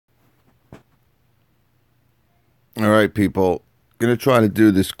right, people. Gonna try to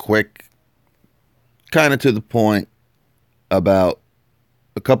do this quick, kind of to the point about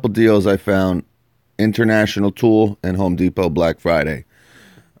a couple deals I found. International Tool and Home Depot Black Friday.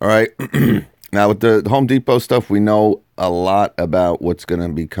 All right. Now with the Home Depot stuff, we know a lot about what's going to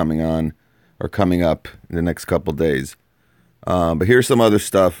be coming on or coming up in the next couple days. But here's some other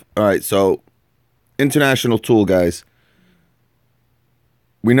stuff. All right. So International Tool, guys.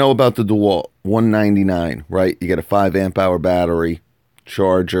 We know about the DeWalt $199, right? You get a 5 amp hour battery,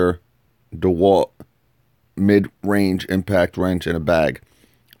 charger, DeWalt mid-range impact wrench, and a bag.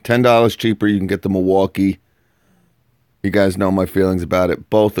 $10 cheaper, you can get the Milwaukee. You guys know my feelings about it.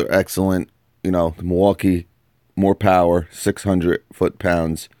 Both are excellent. You know, the Milwaukee, more power, 600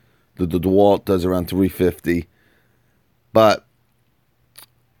 foot-pounds. The DeWalt does around 350. But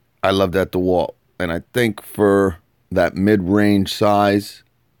I love that DeWalt. And I think for that mid-range size,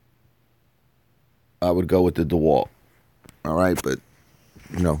 I would go with the DeWalt. All right, but,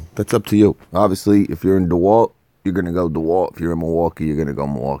 you know, that's up to you. Obviously, if you're in DeWalt, you're going to go DeWalt. If you're in Milwaukee, you're going to go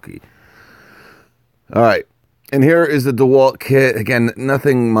Milwaukee. All right. And here is the DeWalt kit. Again,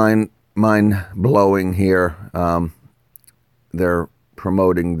 nothing mind-blowing here. They're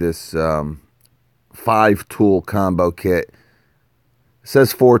promoting this 5-tool combo kit. It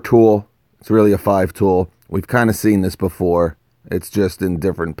says 4-tool. It's really a 5-tool. We've kind of seen this before. It's just in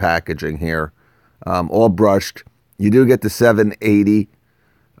different packaging here. All brushed. You do get the 780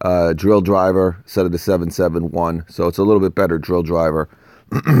 drill driver instead of the 771, so it's a little bit better drill driver.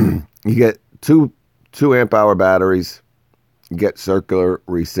 You get two amp hour batteries, you get circular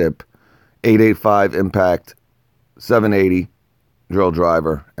recip, 885 impact, 780 drill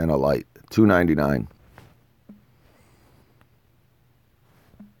driver, and a light. $299.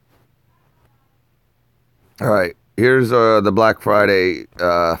 All right, here's the Black Friday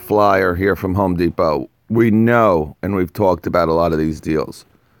flyer here from Home Depot. We know, and we've talked about a lot of these deals.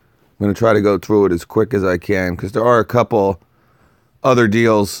 I'm going to try to go through it as quick as I can because there are a couple other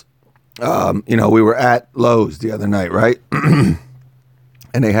deals. You know, we were at Lowe's the other night, right? And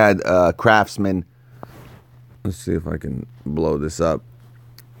they had Craftsman. Let's see if I can blow this up.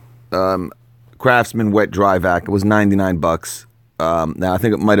 Craftsman wet dry vac. It was $99. Now I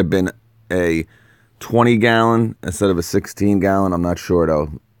think it might have been a 20-gallon instead of a 16-gallon. I'm not sure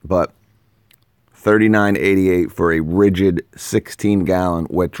though, but $39.88 for a rigid 16-gallon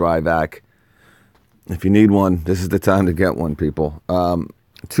wet dry vac. If you need one, this is the time to get one, people.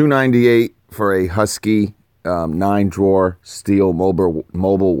 $298 for a Husky 9-drawer steel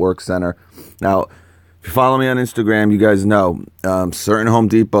mobile work center. Now, if you follow me on Instagram, you guys know certain Home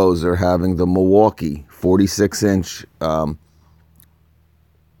Depots are having the Milwaukee 46-inch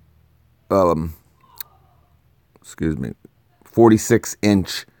excuse me,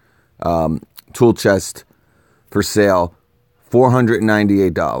 46-inch tool chest for sale,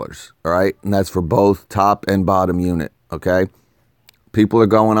 $498. All right, and that's for both top and bottom unit. Okay, people are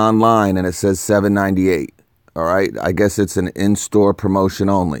going online and it says $798. All right, I guess it's an in-store promotion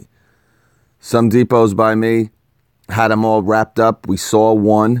only. Some depots by me had them all wrapped up. We saw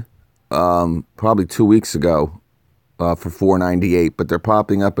one probably 2 weeks ago for $498, but they're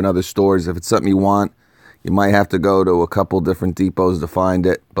popping up in other stores. If it's something you want, you might have to go to a couple different depots to find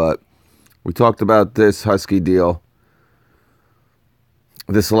it, but we talked about this Husky deal.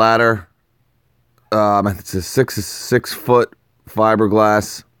 This ladder, it's a 6-foot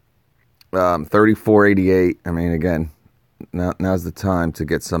fiberglass, $34.88. I mean, again, now's the time to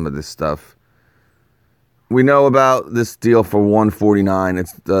get some of this stuff. We know about this deal for $149.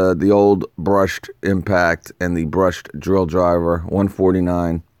 It's the old brushed impact and the brushed drill driver,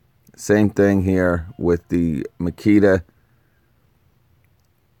 $149. Same thing here with the Makita.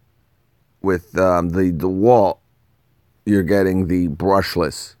 With the DeWalt, you're getting the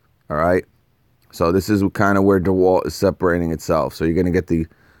brushless, all right? So this is kind of where DeWalt is separating itself. So you're going to get the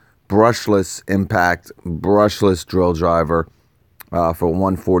brushless impact, brushless drill driver for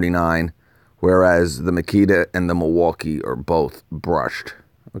 $149, whereas the Makita and the Milwaukee are both brushed,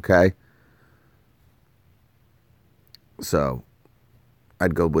 okay? So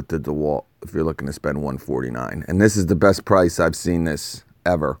I'd go with the DeWalt if you're looking to spend $149. And this is the best price I've seen this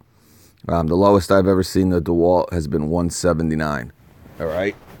ever. The lowest I've ever seen the DeWalt has been $179. All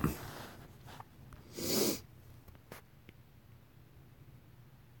right.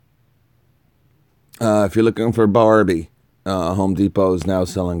 If you're looking for Barbie, Home Depot is now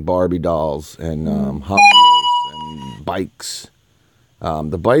selling Barbie dolls and Hot Wheels and bikes.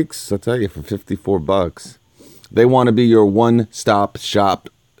 The bikes, I'll tell you, for $54. They want to be your one-stop shop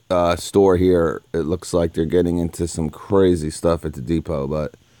store here. It looks like they're getting into some crazy stuff at the depot,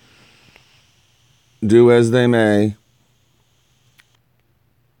 but do as they may.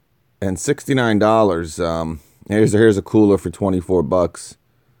 And $69. Here's a cooler for $24.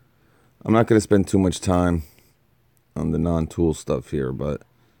 I'm not going to spend too much time on the non-tool stuff here, but...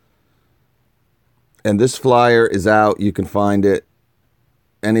 And this flyer is out. You can find it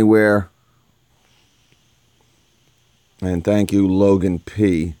anywhere. And thank you, Logan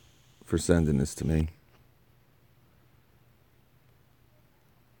P., for sending this to me.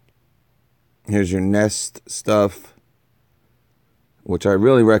 Here's your Nest stuff, which I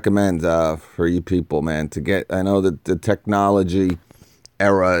really recommend for you people, man, to get. I know that the technology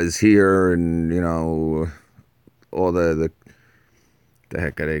era is here, and, you know, all the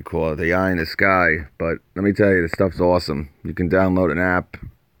heck are they call it? The eye in the sky. But let me tell you, the stuff's awesome. You can download an app,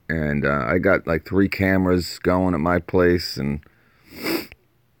 and I got like 3 cameras going at my place, and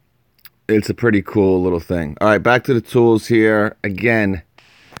it's a pretty cool little thing. All right, back to the tools here again.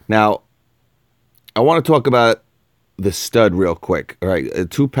 Now, I want to talk about the stud real quick. All right, a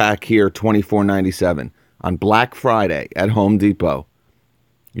 2-pack here, $24.97 on Black Friday at Home Depot.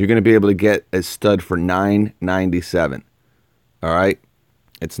 You're going to be able to get a stud for $9.97. All right.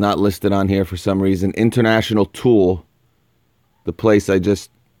 It's not listed on here for some reason. International Tool, the place I just,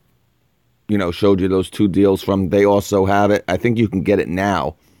 showed you those 2 deals from, they also have it. I think you can get it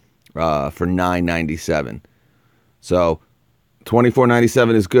now for $9.97. So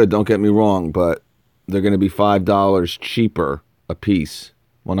 $24.97 is good. Don't get me wrong, but they're going to be $5 cheaper a piece.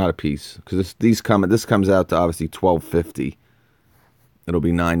 Well, not a piece, because this comes out to obviously $12.50. It'll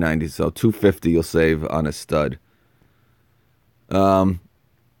be $9.90. So $2.50 you'll save on a stud.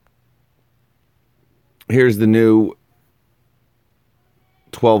 Here's the new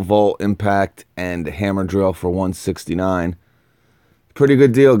 12-volt impact and hammer drill for $169. Pretty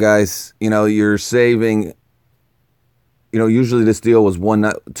good deal, guys. You're saving. Usually this deal was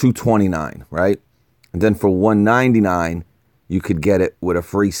 $229, right? And then for $199, you could get it with a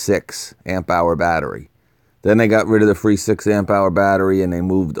free 6 amp hour battery. Then they got rid of the free 6 amp hour battery and they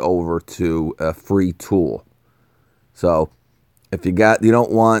moved over to a free tool. So if you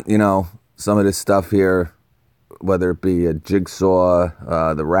don't want, some of this stuff here, whether it be a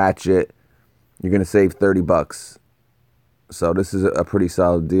jigsaw, the ratchet, you're going to save $30. So this is a pretty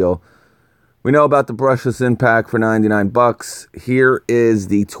solid deal. We know about the brushless impact for $99. Here is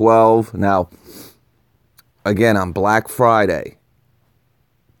the 12. Now, again, on Black Friday,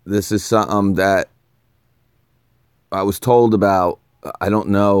 this is something that I was told about. I don't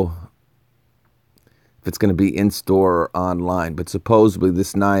know if it's going to be in-store or online, but supposedly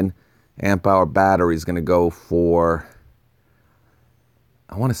this 9 amp hour battery is going to go for,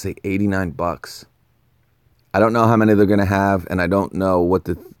 I want to say $89. I don't know how many they're going to have, and I don't know what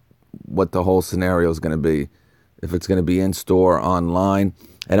the whole scenario is going to be. If it's going to be in-store or online,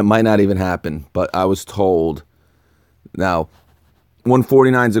 and it might not even happen, but I was told. Now,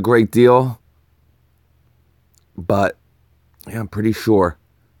 $149 is a great deal, but yeah, I'm pretty sure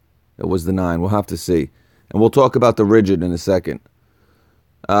it was the 9. We'll have to see. And we'll talk about the Ridgid in a second.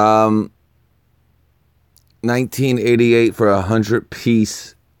 $19.88 for a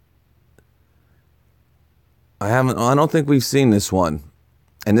 100-piece. I don't think we've seen this one.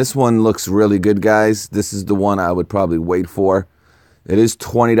 And this one looks really good, guys. This is the one I would probably wait for. It is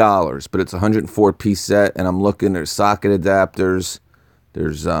 $20, but it's a 104-piece set, and I'm looking. There's socket adapters.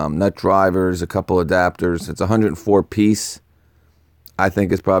 There's nut drivers, a couple adapters. It's a 104-piece. I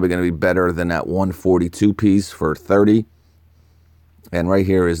think it's probably going to be better than that 142-piece for $30. And right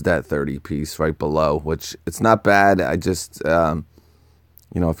here is that 30-piece right below, which it's not bad. I just, if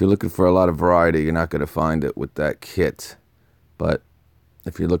you're looking for a lot of variety, you're not going to find it with that kit. But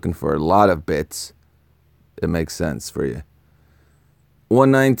if you're looking for a lot of bits, it makes sense for you.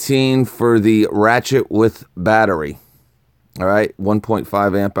 $119 for the ratchet with battery. All right,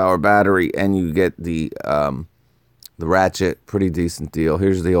 1.5 amp hour battery, and you get the ratchet. Pretty decent deal.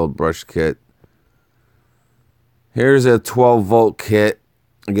 Here's the old brush kit. Here's a 12-volt kit.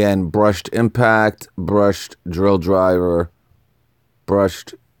 Again, brushed impact, brushed drill driver,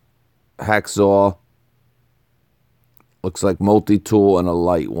 brushed hacksaw. Looks like multi-tool and a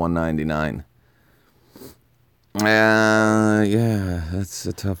light, $199. Yeah, that's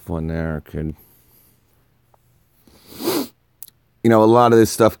a tough one there, kid. A lot of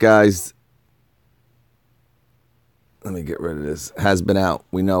this stuff, guys, let me get rid of this, has been out.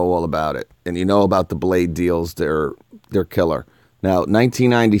 We know all about it. And you know about the blade deals. They're killer. Now,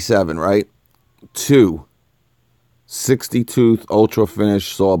 $19.97, right? 2 60-tooth ultra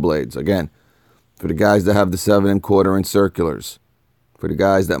finish saw blades. Again, for the guys that have the 7 1/4 inch circulars. For the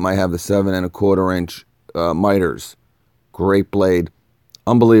guys that might have the 7 1/4 inch miters. Great blade.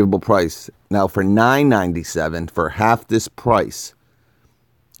 Unbelievable price. Now, for $9.97, for half this price,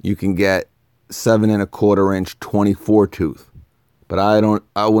 you can get 7 1/4 inch 24 tooth. But I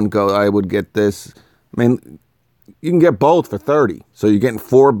wouldn't go, I would get this. I mean, you can get both for 30. So you're getting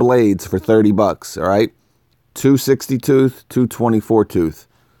 4 blades for $30, all right? 2 60 tooth, 2 24 tooth.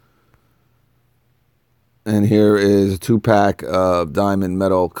 And here is a 2-pack of diamond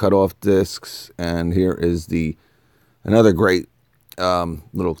metal cutoff discs. And here is another great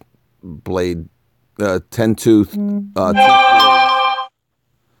little blade, 10 tooth,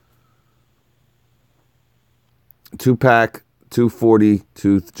 2-pack, 240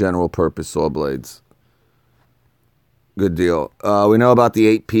 tooth general purpose saw blades. Good deal. We know about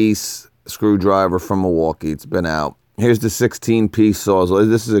the 8-piece screwdriver from Milwaukee. It's been out. Here's the 16-piece Sawzall.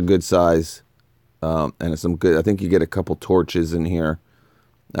 This is a good size. And it's some good. I think you get a couple torches in here.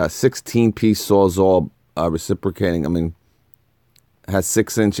 16-piece Sawzall reciprocating. I mean, has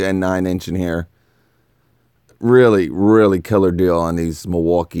 6-inch and 9-inch in here. Really, really killer deal on these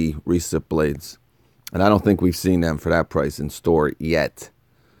Milwaukee recip blades. And I don't think we've seen them for that price in store yet.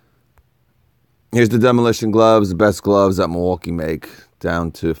 Here's the demolition gloves, the best gloves that Milwaukee make,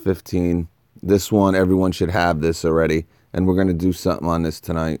 down to 15. This one, everyone should have this already. And we're going to do something on this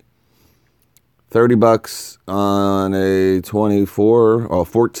tonight. $30 on a 24 or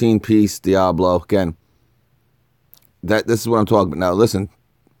 14-piece Diablo. Again, this is what I'm talking about. Now, listen,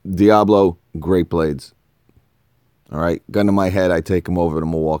 Diablo, great blades. All right, gun to my head, I take them over to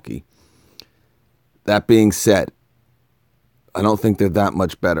Milwaukee. That being said, I don't think they're that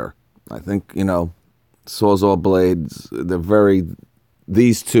much better. I think, Sawzall blades,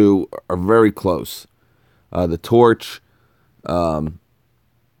 these two are very close. The torch, the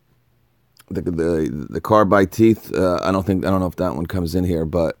carbide teeth, I don't know if that one comes in here,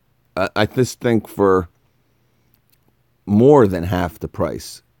 but I just think for more than half the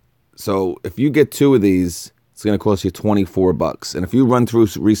price. So if you get 2 of these, it's going to cost you $24. And if you run through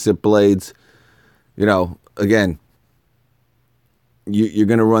recip blades, again, you're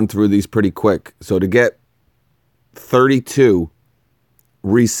going to run through these pretty quick. So to get 32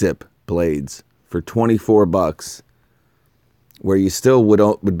 recip blades for $24, where you still would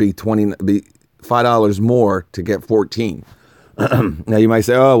be $5 more to get 14. Now you might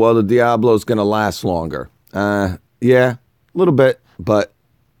say, oh, well, the Diablo's going to last longer. Yeah, a little bit, but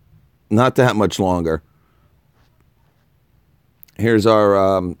not that much longer. Here's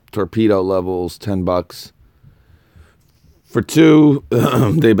our torpedo levels, $10. For 2,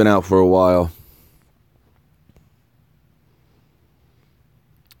 they've been out for a while.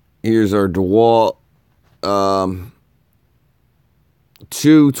 Here's our DeWalt. 2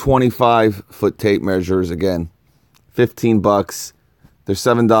 25-foot tape measures, again, $15. They're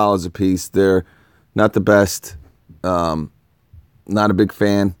 $7 a piece. They're not the best. Not a big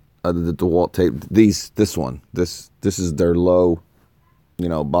fan of the DeWalt tape. This one. This is their low,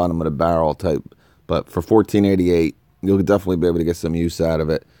 bottom of the barrel type. But for $14.88, you'll definitely be able to get some use out of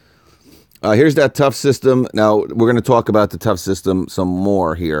it. Here's that Tough System. Now, we're going to talk about the Tough System some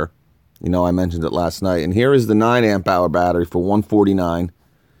more here. I mentioned it last night. And here is the 9 amp hour battery for $149.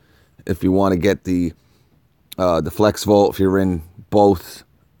 If you want to get the Flex Volt, if you're in both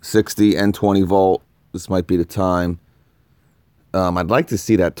 60 and 20 volt, this might be the time. I'd like to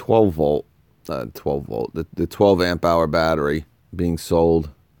see that 12 volt, the 12 amp hour battery being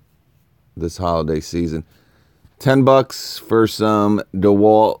sold this holiday season. $10 for some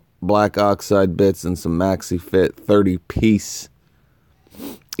DeWalt black oxide bits and some Maxi Fit 30-piece.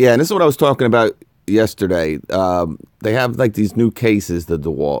 Yeah, and this is what I was talking about yesterday. They have like these new cases, the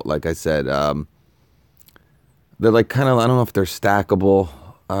DeWalt, like I said. They're like kind of, I don't know if they're stackable.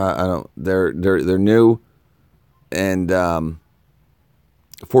 They're new, and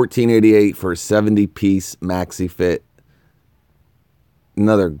 $14.88 for a 70-piece Maxi Fit.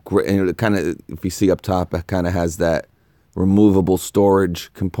 Another great, kind of, if you see up top, it kind of has that removable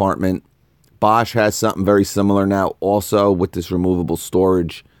storage compartment. Bosch has something very similar now also with this removable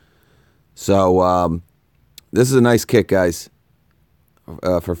storage. So this is a nice kit, guys,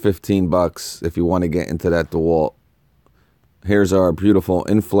 for $15 if you want to get into that DeWalt. Here's our beautiful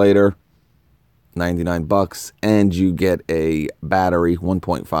inflator, $99, and you get a battery,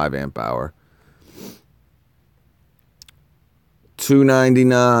 1.5 amp hour.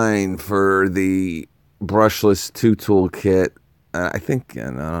 $2.99 for the brushless 2-tool kit. I think, I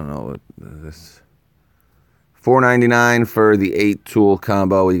don't know this. $4.99 for the 8-tool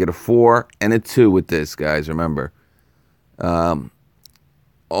combo. You get a 4 and a 2 with this, guys. Remember, only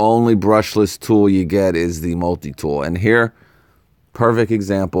brushless tool you get is the multi-tool. And here, perfect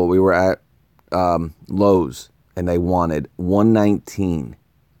example. We were at Lowe's, and they wanted $119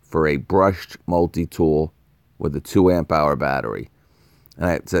 for a brushed multi-tool with a 2 amp hour battery. And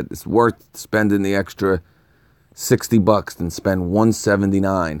I said it's worth spending the extra $60 than spend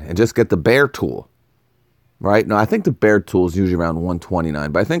 $179 and just get the bare tool. Right? No, I think the bare tool is usually around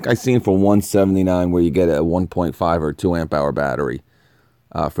 $129, but I think I seen for $179 where you get a 1.5 or 2 amp hour battery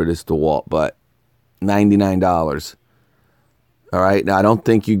for this DeWalt, but $99. All right. Now I don't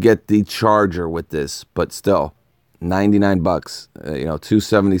think you get the charger with this, but still, $99.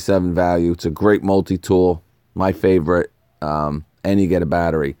 $277 value. It's a great multi-tool, my favorite, and you get a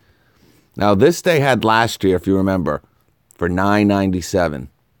battery. Now this they had last year, if you remember, for $997.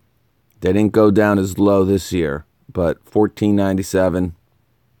 They didn't go down as low this year, but $14.97,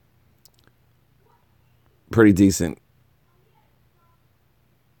 pretty decent.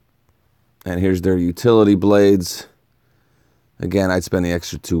 And here's their utility blades. Again, I'd spend the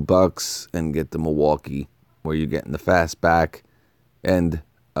extra $2 and get the Milwaukee, where you're getting the fast back and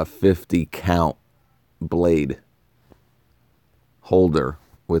a 50 count blade holder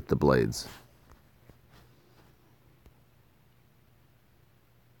with the blades.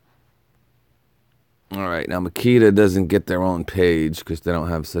 All right, now Makita doesn't get their own page because they don't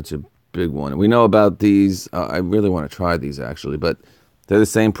have such a big one. We know about these. I really want to try these actually, but they're the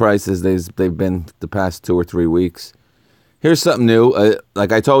same price as they've been the past 2 or 3 weeks. Here's something new.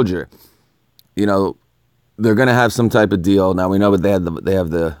 Like I told you, they're gonna have some type of deal. Now we know, but they have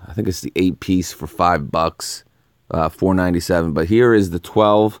the I think it's the 8-piece for $5, $4.97. But here is the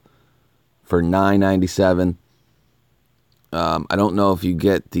 12 for $9.97. I don't know if you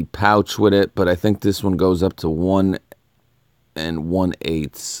get the pouch with it, but I think this one goes up to 1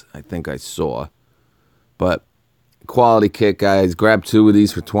 1/8. I think I saw. But quality kit, guys. Grab 2 of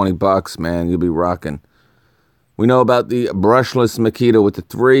these for $20, man. You'll be rocking. We know about the brushless Makita with the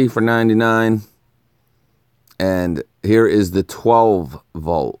 3 for $99. And here is the 12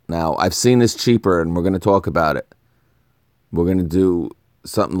 volt. Now, I've seen this cheaper, and we're going to talk about it. We're going to do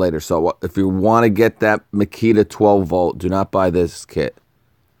something later. So if you want to get that Makita 12 volt, do not buy this kit,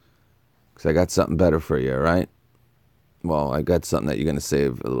 because I got something better for you, all right? Well, I got something that you're going to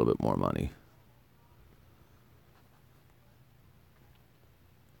save a little bit more money.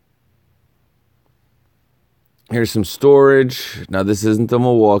 Here's some storage. Now, this isn't the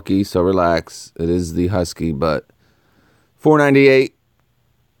Milwaukee, so relax. It is the Husky, but $4.98.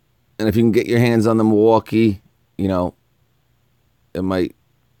 And if you can get your hands on the Milwaukee, it might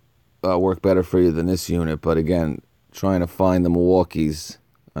work better for you than this unit. But again, trying to find the Milwaukees.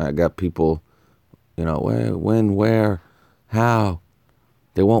 I got people, when, where, how.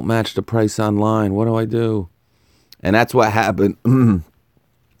 They won't match the price online. What do I do? And that's what happened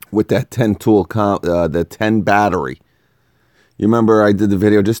with that 10 tool, the 10 battery. You remember I did the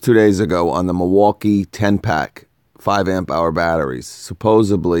video just 2 days ago on the Milwaukee 10-pack, 5 amp hour batteries.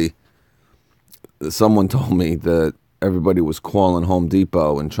 Supposedly, someone told me that everybody was calling Home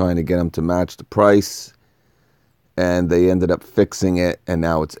Depot and trying to get them to match the price, and they ended up fixing it, and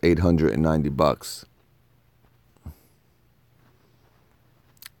now it's $890.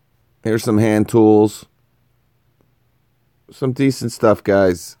 Here's some hand tools. Some decent stuff,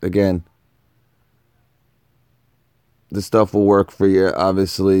 guys. Again, this stuff will work for you.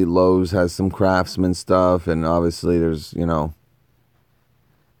 Obviously, Lowe's has some Craftsman stuff, and obviously there's,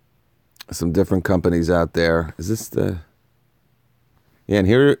 some different companies out there. Is this the... Yeah, and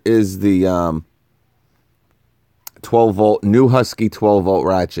here is the 12 volt, new Husky 12 volt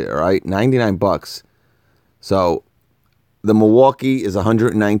ratchet, all right? $99. So the Milwaukee is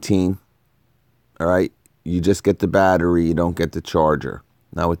 $119, all right? You just get the battery, you don't get the charger.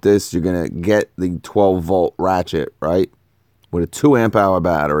 Now with this, you're going to get the 12 volt ratchet, right? With a 2 amp hour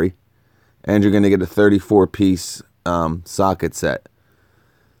battery. And you're going to get a 34-piece socket set.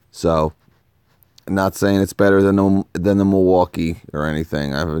 So, I'm not saying it's better than the Milwaukee or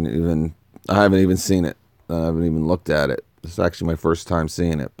anything. I haven't even seen it. I haven't even looked at it. This is actually my first time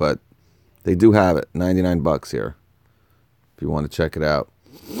seeing it, but they do have it. $99 here, if you want to check it out.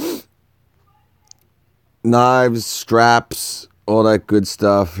 Knives, straps, all that good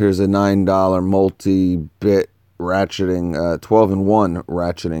stuff. Here's a $9 multi-bit ratcheting, 12-in-1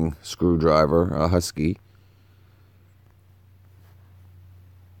 ratcheting screwdriver, a Husky.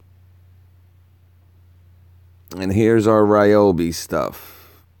 And here's our Ryobi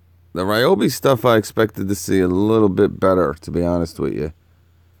stuff. The Ryobi stuff I expected to see a little bit better, to be honest with you.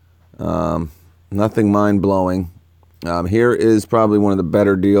 Nothing mind-blowing. Here is probably one of the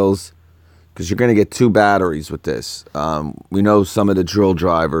better deals, because you're going to get 2 batteries with this. We know some of the drill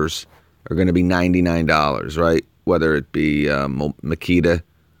drivers are going to be $99, right? Whether it be Makita,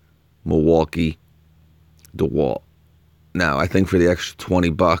 Milwaukee, DeWalt. Now, I think for the extra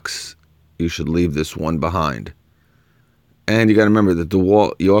 $20, you should leave this one behind. And you got to remember the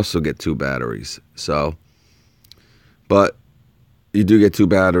DeWalt, you also get 2 batteries. So, but you do get 2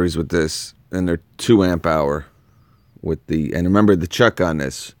 batteries with this, and they're 2 amp hour with the, and remember the chuck on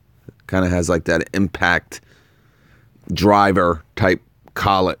this kind of has like that impact driver type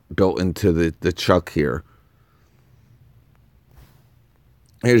collet built into the chuck here.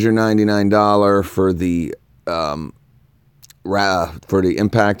 Here's your $99 for the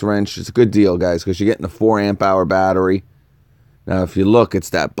impact wrench. It's a good deal, guys, because you're getting a 4 amp hour battery. Now, if you look, it's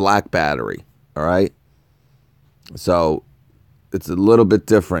that black battery, all right? So it's a little bit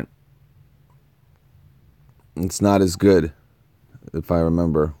different. It's not as good, if I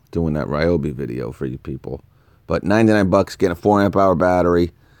remember doing that Ryobi video for you people. But $99, getting a 4 amp hour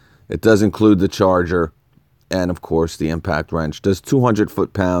battery. It does include the charger and, of course, the impact wrench. Does 200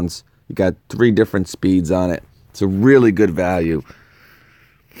 foot-pounds. You got 3 different speeds on it. It's a really good value.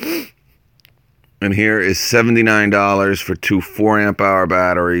 And here is $79 for 2 4 amp hour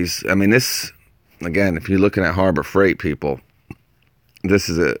batteries. I mean, this, again, if you're looking at Harbor Freight, people, this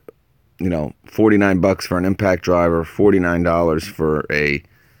is a, $49 for an impact driver, $49 for a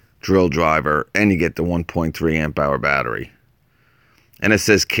drill driver, and you get the 1.3 amp hour battery. And it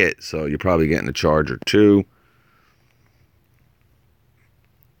says kit, so you're probably getting the charger too.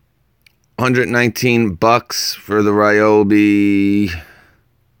 $119 for the Ryobi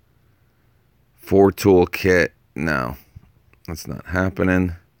 4-tool kit. No, that's not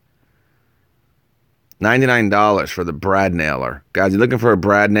happening. $99 for the brad nailer. Guys, you're looking for a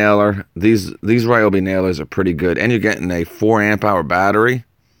brad nailer. These Ryobi nailers are pretty good. And you're getting a 4 amp hour battery.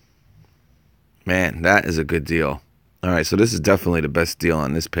 Man, that is a good deal. All right, so this is definitely the best deal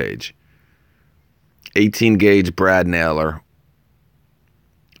on this page. 18 gauge brad nailer.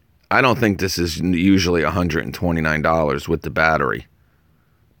 I don't think this is usually $129 with the battery,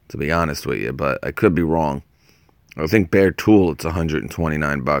 to be honest with you, but I could be wrong. I think bare tool it's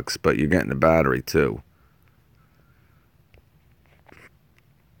 $129, but you're getting the battery too.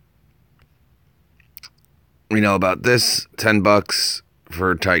 We know about this, $10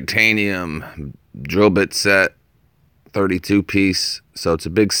 for titanium drill bit set, 32 piece, so it's a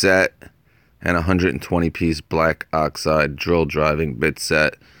big set, and 120 piece black oxide drill driving bit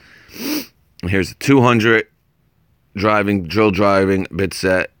set. Here's a 200 drill driving bit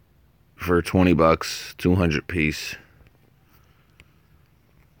set for $20, 200 piece.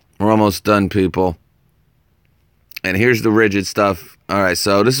 We're almost done, people. And here's the rigid stuff. All right,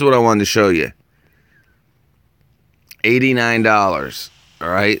 so this is what I wanted to show you. $89. All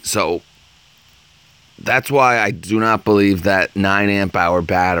right, so that's why I do not believe that 9 amp hour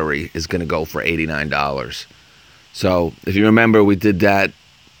battery is going to go for $89. So if you remember, we did that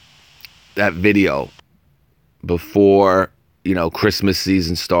video before, Christmas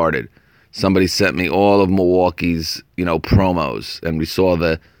season started. Somebody sent me all of Milwaukee's, promos, and we saw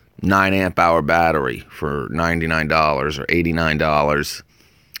the 9 amp hour battery for $99 or $89.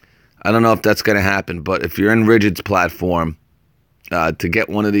 I don't know if that's going to happen, but if you're in Rigid's platform, to get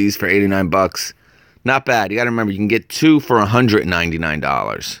one of these for $89, not bad. You got to remember, you can get 2 for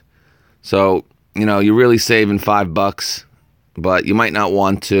 $199. So, you're really saving $5, but you might not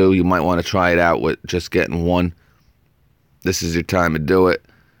want to. You might want to try it out with just getting one. This is your time to do it.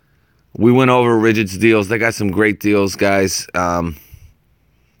 We went over Rigid's deals. They got some great deals, guys. They're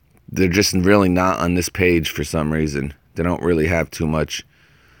just really not on this page for some reason. They don't really have too much.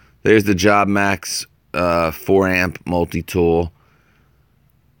 There's the Job Max 4 amp multi-tool.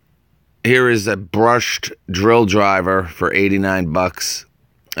 Here is a brushed drill driver for $89.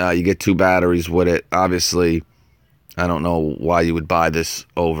 You get 2 batteries with it. Obviously, I don't know why you would buy this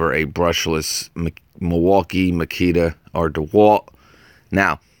over a brushless Milwaukee, Makita, or DeWalt.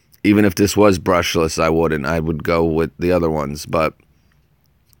 Now, even if this was brushless, I wouldn't. I would go with the other ones, but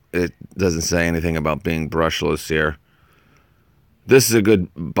it doesn't say anything about being brushless here. This is a good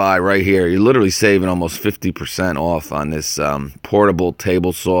buy right here. You're literally saving almost 50% off on this portable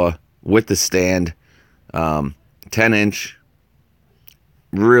table saw with the stand. 10-inch.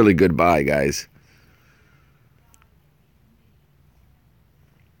 Really good buy, guys.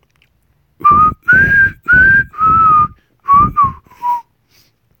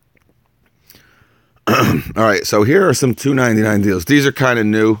 All right, so here are some $2.99 deals. These are kind of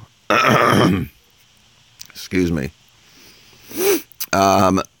new. Excuse me.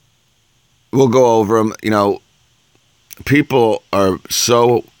 We'll go over them. People are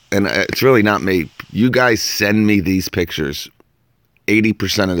so, and it's really not me. You guys send me these pictures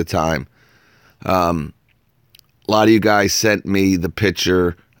 80% of the time. A lot of you guys sent me the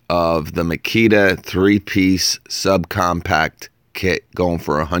picture of the Makita 3-piece subcompact kit going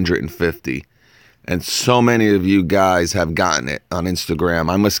for $150. And so many of you guys have gotten it on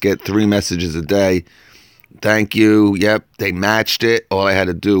Instagram. I must get 3 messages a day. Thank you. Yep, they matched it. All I had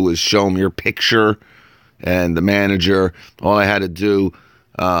to do was show them your picture, and the manager, all I had to do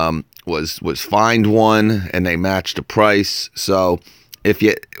was find one, and they matched the price. So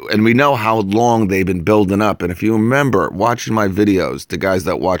and we know how long they've been building up. And if you remember watching my videos, the guys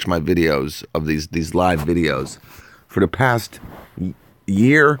that watch my videos of these live videos, for the past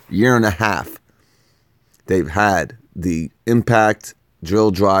year and a half, they've had the Impact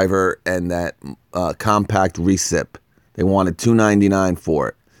drill driver and that compact recip. They wanted $299 for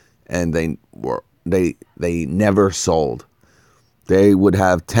it, and they never sold. They would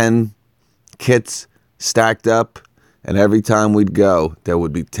have 10 kits stacked up, and every time we'd go, there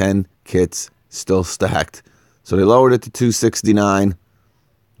would be 10 kits still stacked. So they lowered it to $269.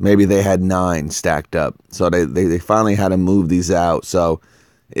 Maybe they had 9 stacked up. So they finally had to move these out. So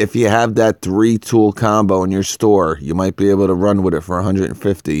if you have that 3-tool combo in your store, you might be able to run with it for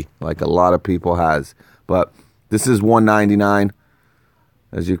 $150, like a lot of people has. But this is $199,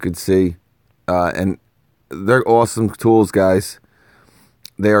 as you can see. And they're awesome tools, guys.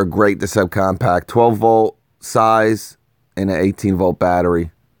 They are great to subcompact. 12-volt size and an 18-volt battery.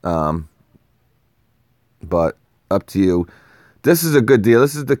 But up to you. This is a good deal.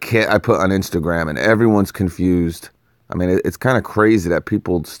 This is the kit I put on Instagram, and everyone's confused. I mean, it's kind of crazy that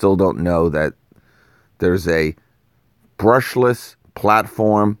people still don't know that there's a brushless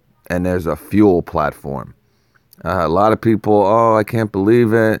platform and there's a fuel platform. A lot of people, oh, I can't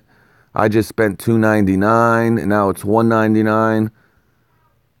believe it. I just spent $299 and now it's $199.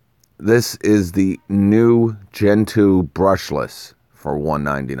 This is the new Gen 2 brushless for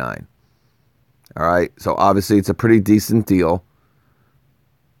 $199. All right, so obviously it's a pretty decent deal.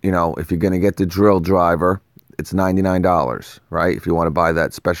 You know, if you're going to get the drill driver, it's $99, right? If you want to buy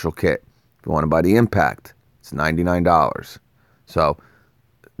that special kit. If you want to buy the Impact, it's $99. So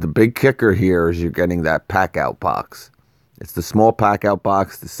the big kicker here is you're getting that pack-out box. It's the small pack-out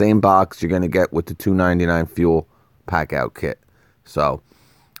box, the same box you're going to get with the $299 fuel pack-out kit. So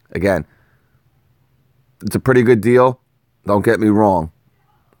again, it's a pretty good deal. Don't get me wrong.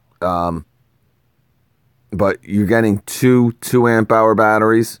 But you're getting 2 2-amp-hour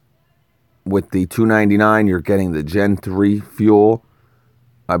batteries. With the $299, you're getting the Gen 3 fuel,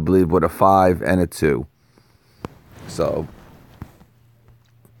 I believe, with a 5 and a 2. So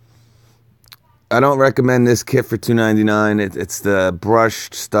I don't recommend this kit for $299. It's the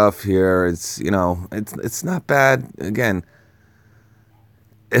brushed stuff here. It's, you know, it's not bad. Again,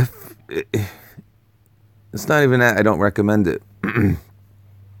 it's not even that I don't recommend it.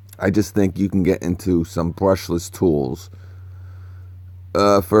 I just think you can get into some brushless tools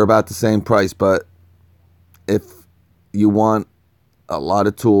for about the same price. But if you want a lot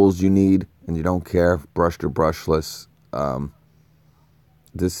of tools you need and you don't care if brushed or brushless,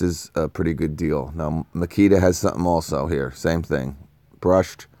 this is a pretty good deal. Now, Makita has something also here. Same thing.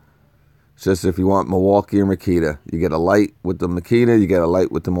 Brushed. It's just if you want Milwaukee or Makita. You get a light with the Makita, you get a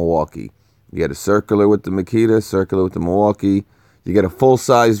light with the Milwaukee. You get a circular with the Makita, circular with the Milwaukee. You get a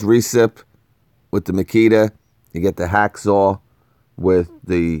full-sized recip with the Makita. You get the hacksaw with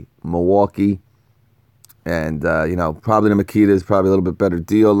the Milwaukee. And, you know, probably the Makita is probably a little bit better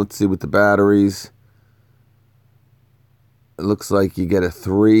deal. Let's see with the batteries. It looks like you get a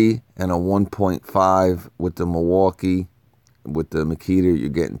 3 and a 1.5 with the Milwaukee. With the Makita, you're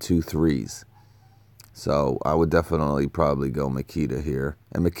getting 2 3s. So I would definitely probably go Makita here.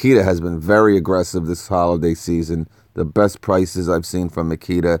 And Makita has been very aggressive this holiday season. The best prices I've seen from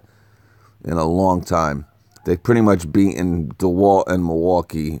Makita in a long time. They've pretty much beaten DeWalt and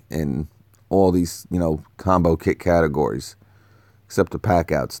Milwaukee in all these, you know, combo kit categories. Except the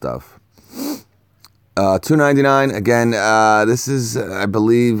pack-out stuff. $299. Again, this is, I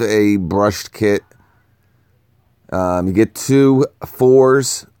believe, a brushed kit. You get 2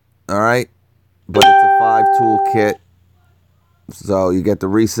 4s, all right? But it's a 5-tool kit. So you get the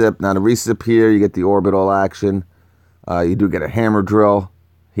recip. Now the recip here, you get the orbital action. You do get a hammer drill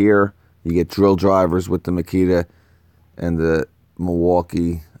here. You get drill drivers with the Makita and the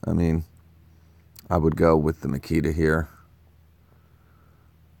Milwaukee. I mean, I would go with the Makita here.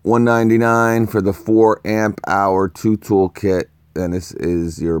 $199 for the 4-amp-hour 2-tool kit. And this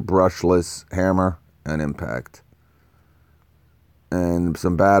is your brushless hammer and Impact. And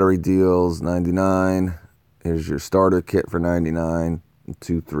some battery deals, $99. Here's your starter kit for $99.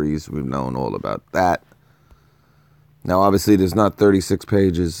 2 3s, we've known all about that. Now, obviously, there's not 36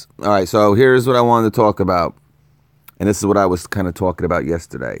 pages. All right, so here's what I wanted to talk about. And this is what I was kind of talking about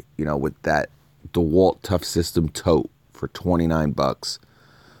yesterday, you know, with that DeWalt Tough System tote for $29.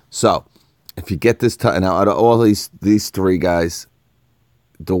 So, If you get this, now out of all these three guys,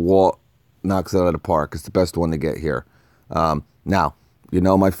 DeWalt knocks it out of the park. It's the best one to get here. Now, you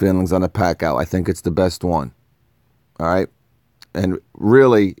know my feelings on the pack out. I think it's the best one. All right? And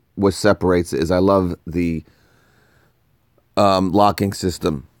really what separates it is I love the locking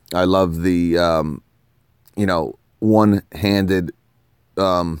system. I love the, one-handed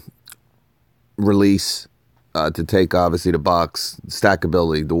release to take, obviously, the box.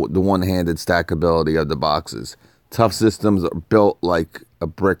 Stackability, the one-handed stackability of the boxes. Tough Systems are built like a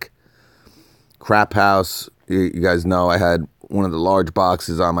brick crap house. You guys know I had one of the large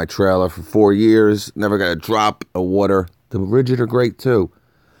boxes on my trailer for 4 years. Never got a drop of water. The Ridgid are great too.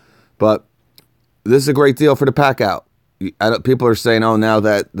 But this is a great deal for the pack out. People are saying, oh, now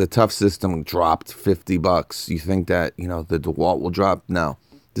that the Tough System dropped $50, you think that, the DeWalt will drop? No.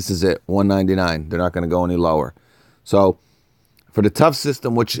 This is it, $199. They're not going to go any lower. So for the Tough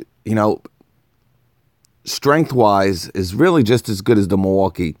System, which, strength-wise is really just as good as the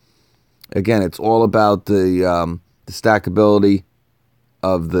Milwaukee. Again, it's all about the stackability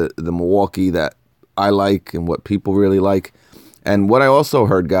of the Milwaukee that I like and what people really like. And what I also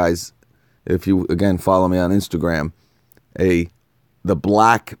heard, guys, if you, again, follow me on Instagram, the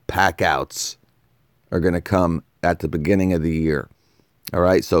black pack-outs are going to come at the beginning of the year. All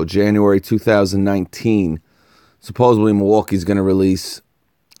right, so January 2019, supposedly Milwaukee's going to release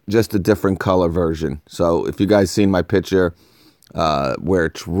just a different color version. So if you guys seen my picture where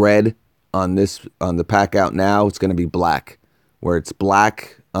it's red on the pack out now, it's going to be black. Where it's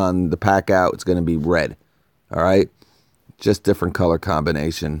black on the pack out, it's going to be red. All right, just different color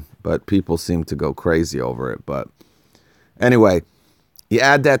combination, but people seem to go crazy over it. But anyway, you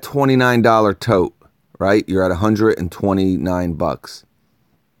add that $29 tote, right? You're at $129.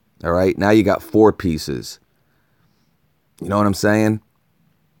 All right, now you got 4 pieces. You know what I'm saying?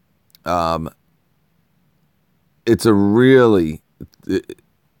 It's a really,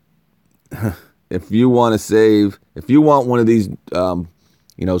 if you want to save, if you want one of these,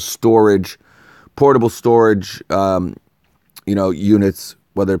 storage, portable storage, units,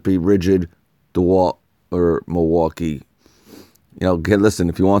 whether it be Ridgid, DeWalt, or Milwaukee, listen,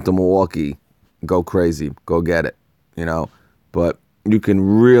 if you want the Milwaukee, go crazy, go get it, but you can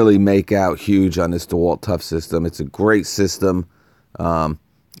really make out huge on this DeWalt Tough System. It's a great system. And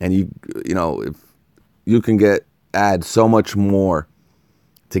if you can add so much more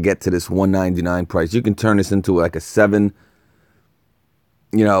to get to this $199 price. You can turn this into like a 7-piece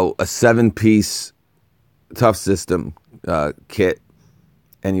Tough System kit,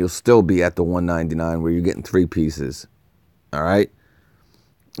 and you'll still be at the $199 where you're getting 3 pieces. All right.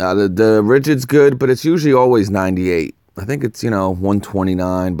 The Ridgid's good, but it's usually always $98. I think it's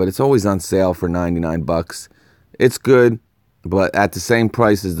 $129, but it's always on sale for $99. It's good, but at the same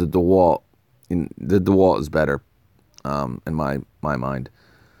price as the DeWalt. The DeWalt is better, in my mind.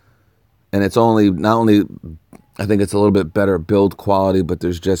 And it's not only, I think it's a little bit better build quality, but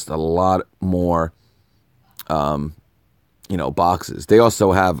there's just a lot more, boxes. They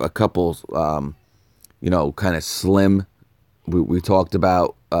also have a couple, kind of slim. We talked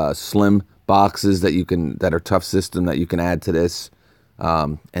about slim boxes that are Tough System that you can add to this,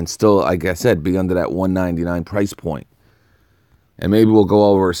 and still, like I said, be under that $199 price point. And maybe we'll go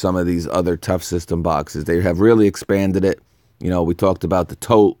over some of these other Tough System boxes. They have really expanded it. We talked about the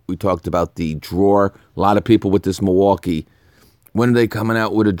tote. We talked about the drawer. A lot of people with this Milwaukee, when are they coming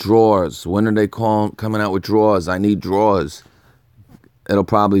out with the drawers? When are they coming out with drawers? I need drawers. It'll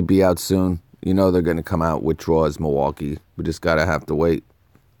probably be out soon. They're going to come out with drawers, Milwaukee. We just got to have to wait.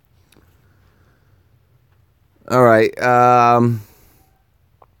 All right. I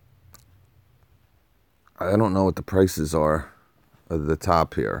don't know what the prices are at the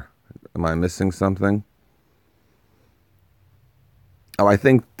top here. Am I missing something? Oh, I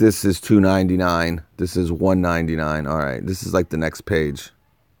think this is $299. This is $199. All right. This is like the next page.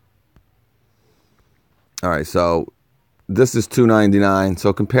 All right. So this is $299.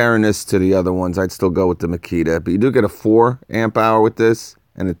 So comparing this to the other ones, I'd still go with the Makita. But you do get a 4 amp hour with this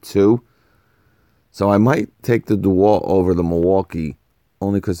and a 2. So I might take the DeWalt over the Milwaukee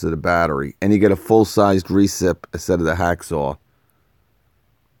only because of the battery. And you get a full-sized recip instead of the hacksaw.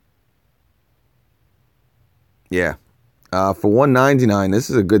 Yeah. For $199, this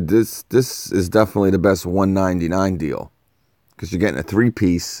is a good. This is definitely the best $199 deal because you're getting a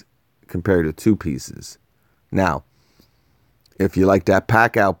 3-piece compared to 2 pieces. Now, if you like that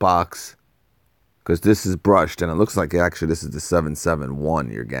pack out box, because this is brushed and it looks like actually this is the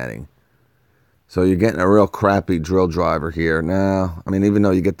 771 you're getting. So you're getting a real crappy drill driver here. Now, I mean, even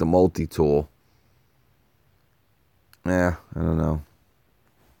though you get the multi-tool, I don't know.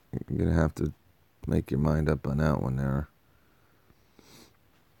 You're going to have to make your mind up on that one there.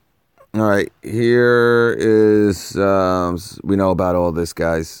 All right, here is, we know about all this,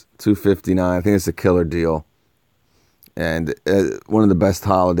 guys. $259. I think it's a killer deal. And one of the best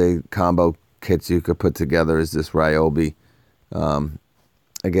holiday combo kits you could put together is this Ryobi.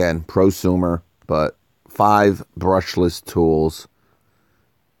 Again, prosumer, but 5 brushless tools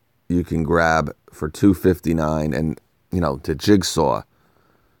you can grab for $259. And, you know, the jigsaw,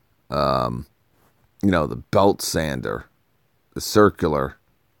 you know, the belt sander, the circular.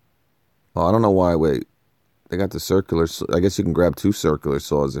 Oh, I don't know why. Wait, they got the circular. I guess you can grab 2 circular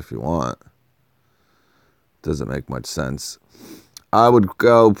saws if you want. Doesn't make much sense. I would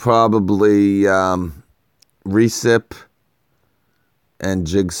go probably recip and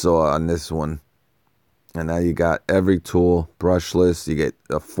jigsaw on this one. And now you got every tool brushless. You get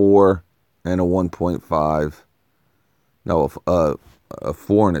a 4 and a 1.5. No, a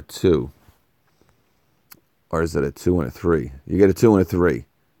 4 and a 2. Or is it a 2 and a 3? You get a 2 and a 3.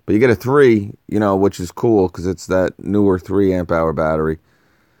 But you get a 3, you know, which is cool because it's that newer 3 amp hour battery.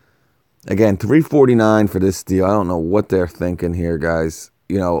 Again, $349 for this deal. I don't know what they're thinking here, guys.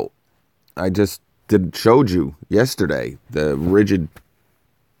 You know, I just showed you yesterday the Ridgid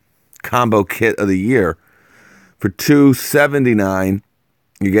combo kit of the year. For $279,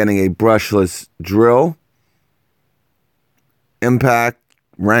 you're getting a brushless drill, impact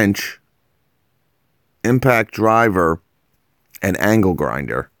wrench, impact driver, and angle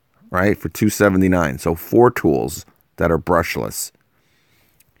grinder, right? For $279. So 4 tools that are brushless.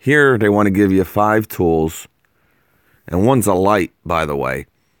 Here, they want to give you 5 tools, and one's a light, by the way.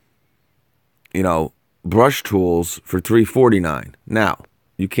 You know, brush tools for $349. Now,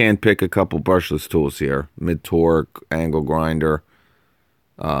 you can pick a couple brushless tools here. Mid-torque, angle grinder,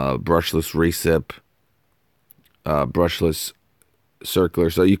 brushless recip, brushless circular.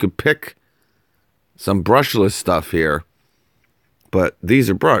 So you could pick some brushless stuff here, but these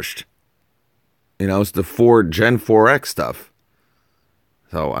are brushed. You know, it's the Gen 4X stuff.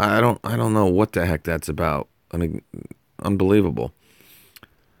 So I don't know what the heck that's about. I mean, unbelievable.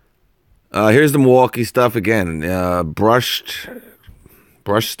 Here's the Milwaukee stuff again. Brushed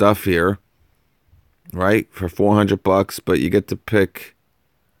stuff here, right? For $400, but you get to pick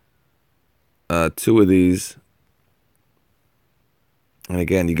 2 of these. And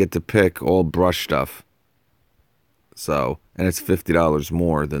again, you get to pick all brush stuff. So, and it's $50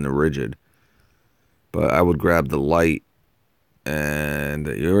 more than the Ridgid. But I would grab the light. And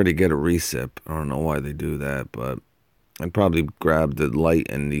you already get a recip. I don't know why they do that, but I'd probably grab the light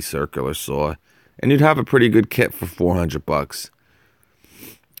and the circular saw. And you'd have a pretty good kit for $400.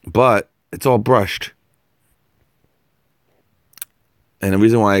 But it's all brushed. And the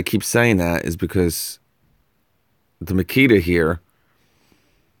reason why I keep saying that is because the Makita here,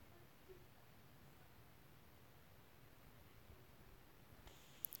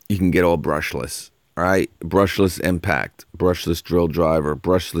 you can get all brushless. All right, brushless impact, brushless drill driver,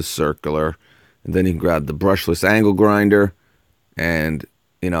 brushless circular, and then you can grab the brushless angle grinder, and,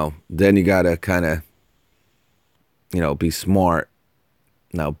 you know, then you got to kind of, you know, be smart.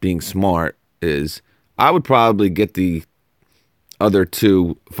 Now, being smart is, I would probably get the other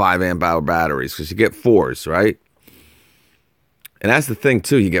 2 5 amp hour batteries because you get 4s, right? And that's the thing,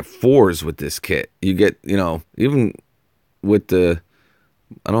 too. You get 4s with this kit. You get, you know, even with the...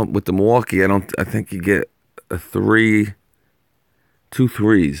 with the Milwaukee, I think you get 2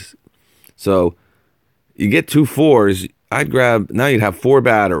 3s. So you get 2 4s. I'd grab, now you'd have 4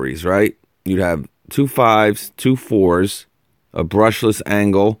 batteries, right? You'd have 2 5s, 2 4s, a brushless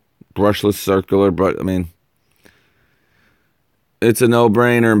angle, brushless circular, but I mean, it's a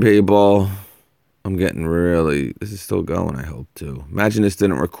no-brainer, people. I'm getting really, this is still going, I hope, too. Imagine this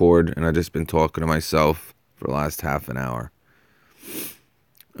didn't record and I've just been talking to myself for the last half an hour.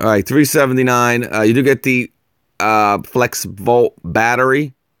 All right, $379. You do get the Flex Volt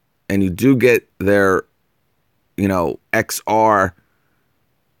battery, and you do get their, you know, XR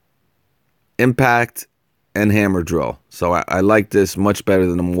impact and hammer drill. So I like this much better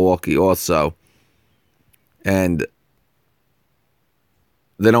than the Milwaukee also. And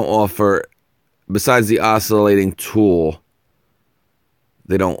they don't offer, besides the oscillating tool,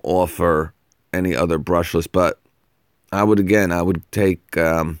 they don't offer any other brushless, but I would take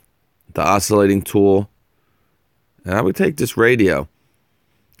the oscillating tool, and I would take this radio.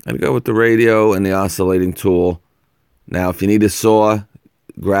 I'd go with the radio and the oscillating tool. Now, if you need a saw,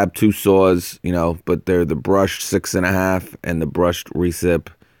 grab 2 saws, you know, but they're the brushed 6.5 and the brushed recip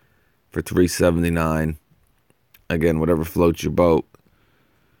for $379. Again, whatever floats your boat.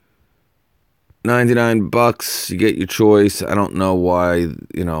 $99. You get your choice. I don't know why,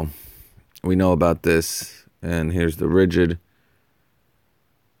 we know about this. And here's the Rigid.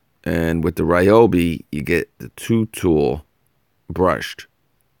 And with the Ryobi, you get the 2-tool brushed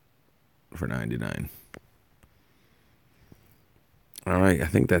for $99. All right, I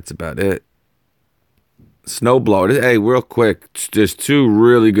think that's about it. Snowblower. Hey, real quick, there's 2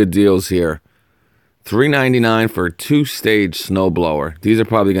 really good deals here. $3.99 for a 2-stage snowblower. These are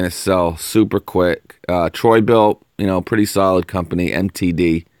probably going to sell super quick. Troy-Bilt, pretty solid company.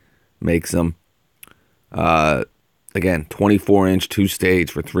 MTD makes them. Again, 24-inch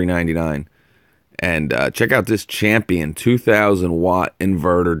 2-stage for $3.99. And check out this Champion 2,000-watt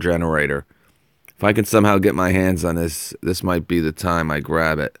inverter generator. If I can somehow get my hands on this, this might be the time I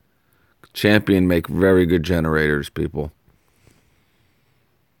grab it. Champion make very good generators, people.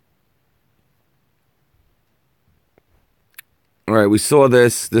 All right, we saw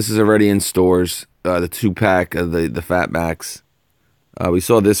this. This is already in stores. The 2-pack of the Fat Max. We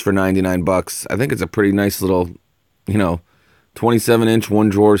saw this for $99. I think it's a pretty nice little, 27-inch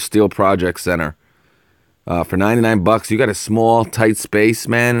 1-drawer steel project center. For $99, you got a small, tight space,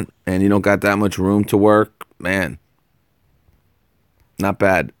 man, and you don't got that much room to work, man. Not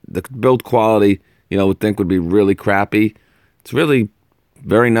bad. The build quality, would think would be really crappy. It's really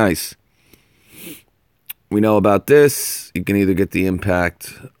very nice. We know about this. You can either get the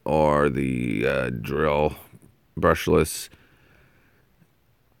Impact or the drill brushless.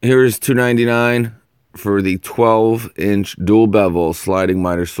 Here's $2.99 for the 12-inch dual bevel sliding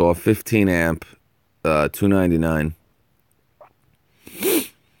miter saw, 15 amp, $2.99.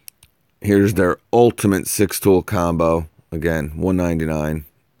 Here's their ultimate 6-tool combo. Again, $1.99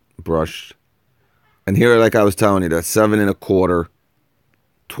 brushed. And here, like I was telling you, that 7 1/4,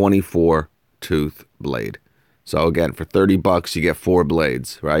 24-tooth blade. So again, for $30, you get 4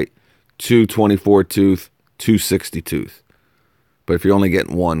 blades, right? 2 24-tooth, 2 60-tooth. But if you're only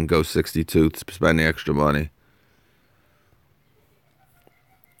getting 1, go 60-tooth. Spend the extra money.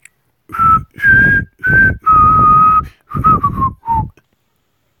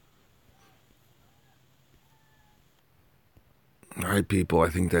 All right, people, I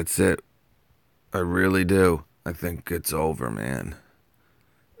think that's it. I really do. I think it's over, man.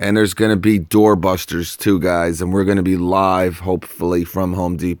 And there's going to be doorbusters too, guys. And we're going to be live, hopefully, from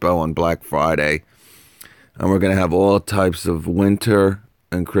Home Depot on Black Friday. And we're going to have all types of winter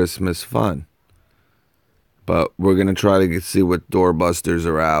and Christmas fun. But we're going to try to see what doorbusters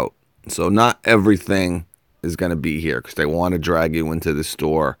are out. So not everything is going to be here because they want to drag you into the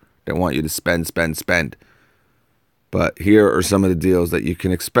store. They want you to spend. But here are some of the deals that you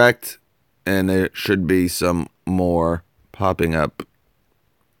can expect. And there should be some more popping up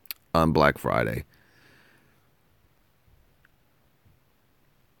on Black Friday.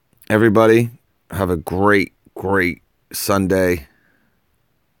 Everybody, have a great Sunday.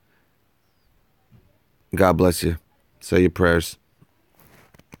 God bless you. Say your prayers.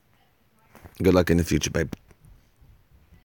 Good luck in the future, babe.